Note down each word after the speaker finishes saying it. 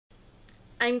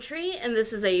I'm Tree, and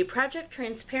this is a Project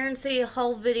Transparency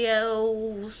haul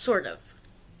video, sort of.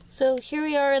 So here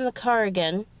we are in the car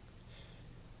again.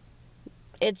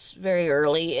 It's very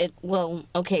early. Well,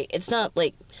 okay, it's not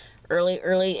like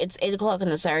early. It's 8 o'clock on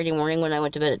a Saturday morning when I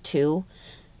went to bed at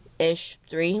 2-ish,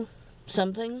 3,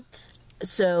 something.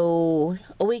 So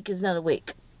a week is not a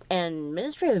week. And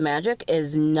Ministry of Magic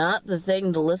is not the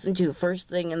thing to listen to first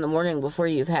thing in the morning before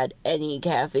you've had any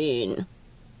caffeine.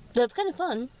 That's kind of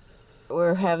fun.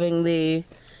 We're having the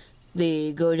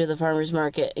go to the farmer's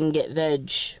market and get veg,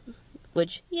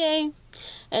 which, yay.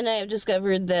 And I have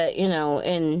discovered that,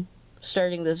 in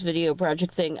starting this video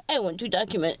project thing, I want to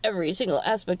document every single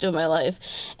aspect of my life.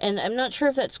 And I'm not sure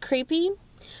if that's creepy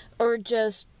or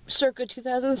just circa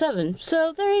 2007.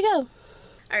 So there you go.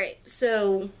 Alright,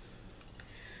 so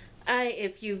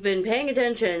if you've been paying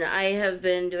attention, I have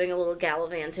been doing a little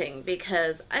gallivanting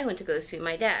because I went to go see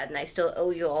my dad and I still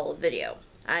owe you all a video.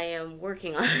 I am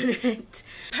working on it.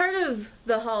 Part of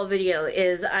the haul video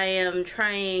is I am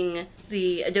trying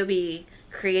the Adobe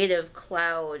Creative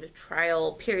Cloud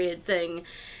trial period thing,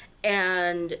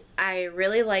 and I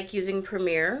really like using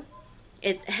Premiere.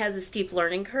 It has a steep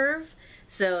learning curve,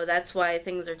 so that's why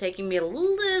things are taking me a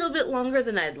little bit longer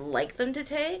than I'd like them to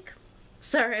take.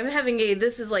 Sorry, I'm having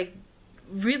this is like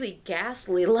really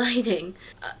ghastly lighting,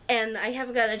 and I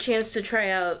haven't gotten a chance to try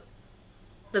out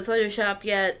the Photoshop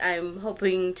yet. I'm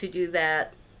hoping to do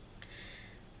that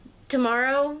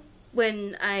tomorrow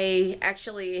when I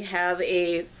actually have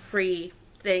a free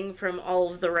thing from all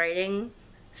of the writing.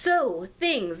 So,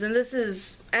 things, and this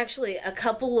is actually a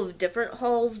couple of different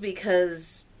hauls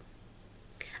because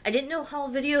I didn't know haul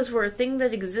videos were a thing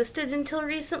that existed until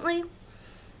recently.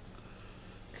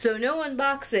 So no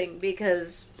unboxing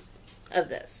because of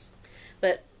this.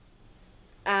 But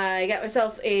I got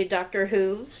myself a Dr.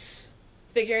 Who's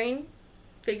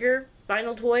figure,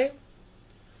 vinyl toy,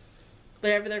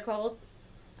 whatever they're called.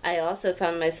 I also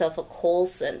found myself a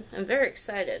Coulson. I'm very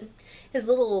excited. His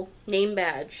little name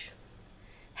badge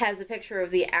has a picture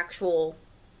of the actual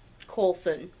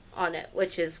Coulson on it,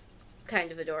 which is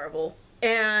kind of adorable.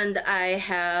 And I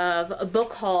have a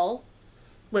book haul,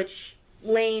 which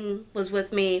Lane was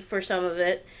with me for some of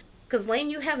it. Because Lane,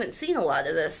 you haven't seen a lot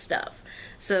of this stuff.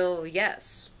 So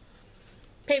yes.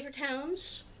 Paper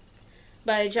Towns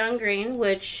by John Green,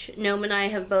 which Noam and I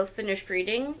have both finished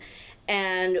reading,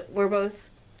 and we're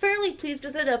both fairly pleased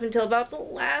with it up until about the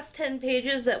last 10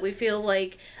 pages that we feel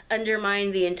like undermine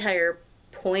the entire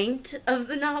point of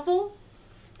the novel.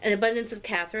 An Abundance of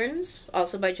Catherines,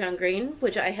 also by John Green,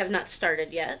 which I have not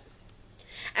started yet.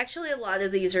 Actually, a lot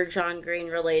of these are John Green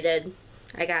related.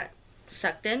 I got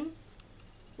sucked in.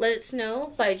 Let It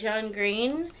Snow by John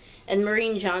Green and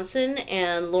Maureen Johnson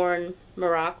and Lauren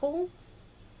Miracle.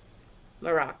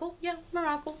 Yeah,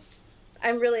 Miracle.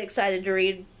 I'm really excited to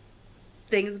read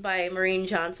things by Maureen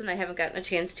Johnson I haven't gotten a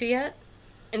chance to yet.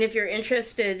 And if you're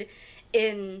interested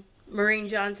in Maureen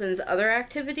Johnson's other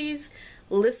activities,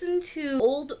 listen to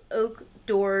Old Oak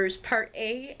Doors Part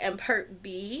A and Part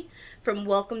B from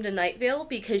Welcome to Night Vale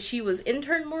because she was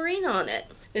intern Maureen on it.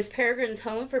 Miss Peregrine's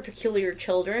Home for Peculiar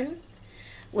Children,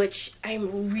 which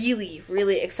I'm really,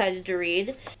 really excited to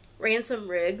read. Ransom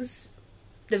Riggs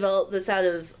developed this out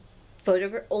of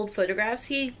old photographs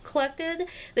he collected.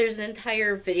 There's an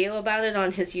entire video about it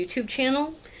on his YouTube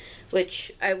channel,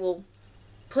 which I will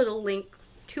put a link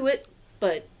to it,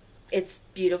 but it's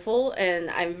beautiful and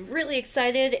I'm really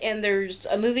excited, and there's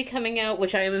a movie coming out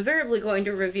which I am invariably going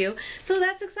to review, so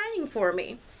that's exciting for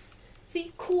me.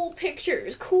 See, cool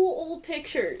pictures, cool old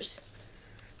pictures.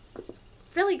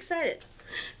 Really excited.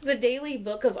 The Daily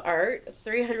Book of Art,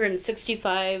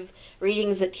 365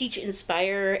 readings that teach,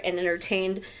 inspire, and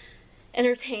entertain.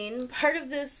 Part of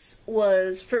this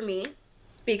was for me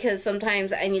because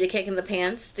sometimes I need a kick in the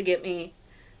pants to get me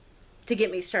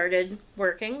started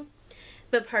working.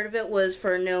 But part of it was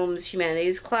for Noam's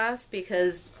humanities class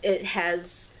because it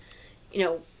has,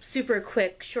 super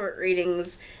quick short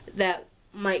readings that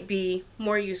might be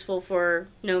more useful for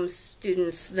Noam's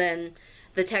students than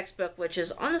the textbook, which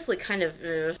is honestly kind of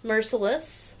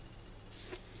Merciless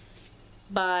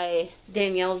by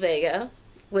Danielle Vega,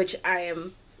 which I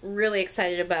am really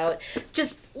excited about.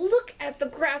 Just look at the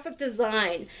graphic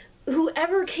design.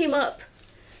 Whoever came up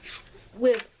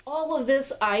with all of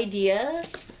this idea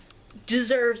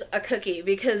deserves a cookie,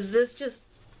 because this just,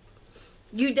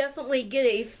 you definitely get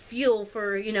a feel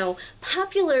for,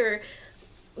 popular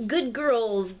good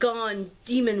girls gone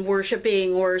demon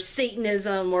worshipping or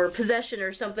Satanism or possession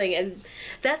or something, and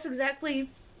that's exactly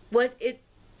what it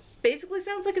basically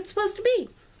sounds like it's supposed to be.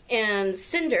 And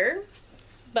Cinder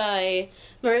by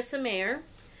Marissa Mayer.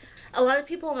 A lot of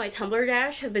people on my Tumblr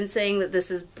Dash have been saying that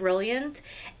this is brilliant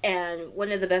and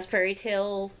one of the best fairy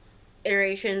tale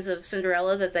iterations of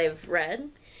Cinderella that they've read.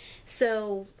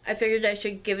 So I figured I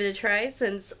should give it a try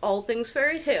since all things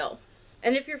fairy tale.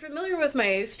 And if you're familiar with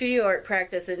my studio art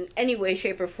practice in any way,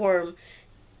 shape, or form,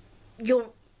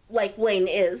 you'll, like Lane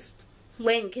is,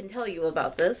 Lane can tell you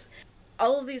about this.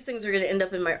 All of these things are going to end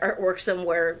up in my artwork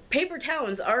somewhere. Paper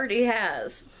Towns already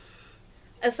has.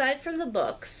 Aside from the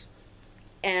books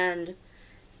and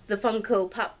the Funko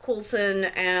Pop Coulson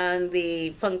and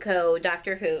the Funko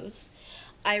Doctor Who's,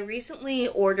 I recently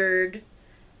ordered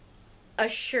a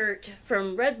shirt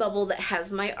from Redbubble that has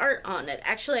my art on it.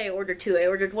 Actually, I ordered two. I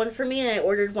ordered one for me and I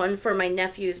ordered one for my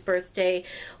nephew's birthday,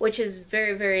 which is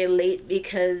very, very late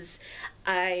because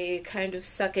I kind of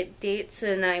suck at dates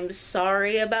and I'm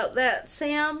sorry about that,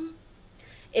 Sam.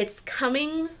 It's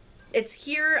coming. It's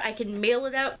here. I can mail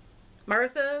it out.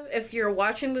 Martha, if you're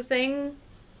watching the thing,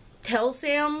 tell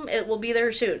Sam it will be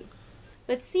there soon.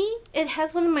 But see, it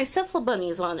has one of my Cephala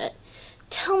bunnies on it.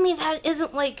 Tell me that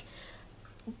isn't like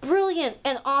brilliant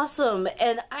and awesome,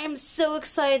 and I'm so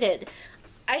excited.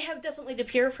 I have definitely to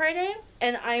Pier Friday,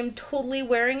 and I'm totally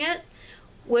wearing it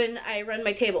when I run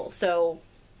my table, so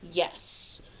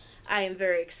yes, I am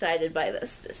very excited by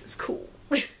this. This is cool.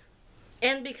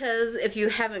 And because, if you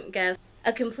haven't guessed,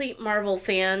 a complete Marvel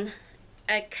fan,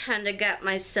 I kinda got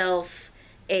myself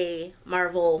a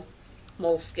Marvel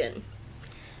moleskin.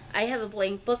 I have a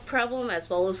blank book problem as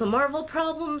well as a Marvel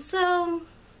problem, so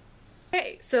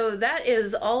okay, so that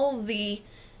is all the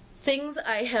things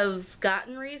I have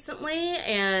gotten recently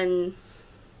and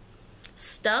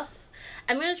stuff.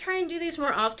 I'm going to try and do these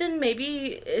more often.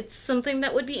 Maybe it's something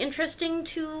that would be interesting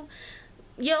to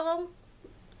y'all.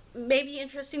 Maybe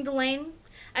interesting to Lane.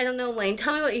 I don't know, Lane.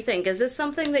 Tell me what you think. Is this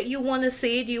something that you want to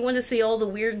see? Do you want to see all the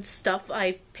weird stuff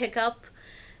I pick up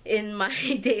in my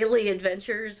daily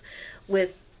adventures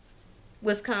with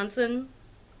Wisconsin?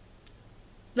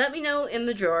 Let me know in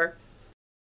the drawer.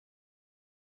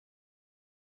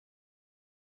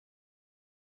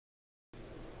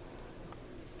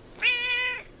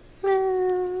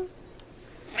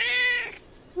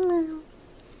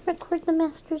 Record the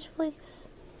master's voice.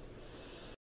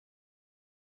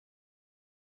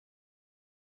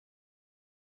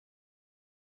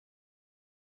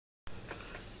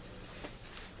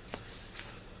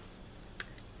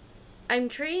 I'm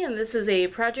Tree, and this is a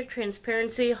Project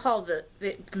Transparency haul.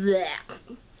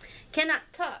 Cannot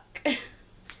talk.